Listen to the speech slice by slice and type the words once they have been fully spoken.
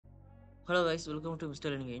Hello guys, welcome to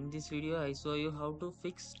Mr. LEARNING. In this video, I show you how to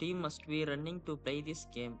fix Steam must be running to play this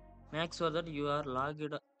game. Make sure that you are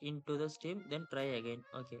logged into the Steam, then try again.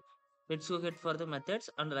 Okay, let's go get for the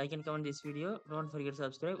methods and like and comment this video. Don't forget to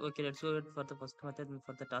subscribe. Okay, let's go get for the first method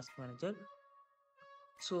for the task manager.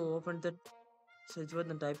 So open the search bar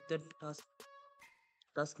and type the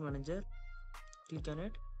task manager. Click on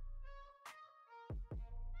it.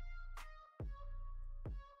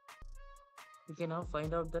 You can now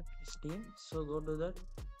find out that Steam. So go to that.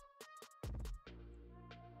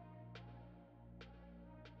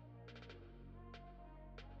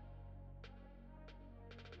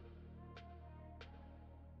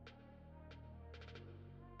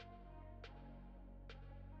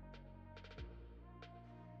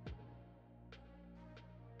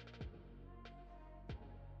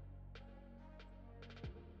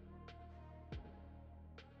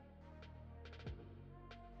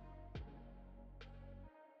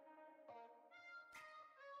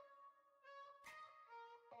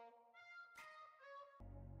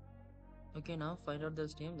 Okay, now find out the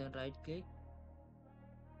Steam. Then right click.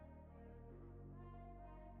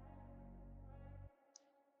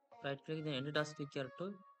 Right click the end task click here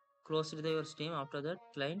to close it your Steam. After that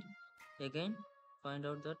client again find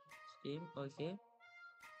out that Steam. Okay,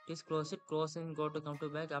 please close it, close and go to come to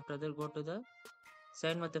back. After that go to the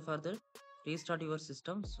sign method for that restart your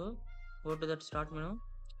system. So go to that start menu,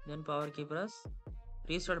 then power key press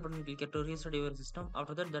restart button, click to restart your system.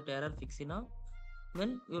 After that error fixing now,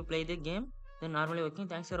 then you play the game then normally working.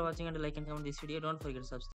 Thanks for watching and like and comment this video. Don't forget to subscribe.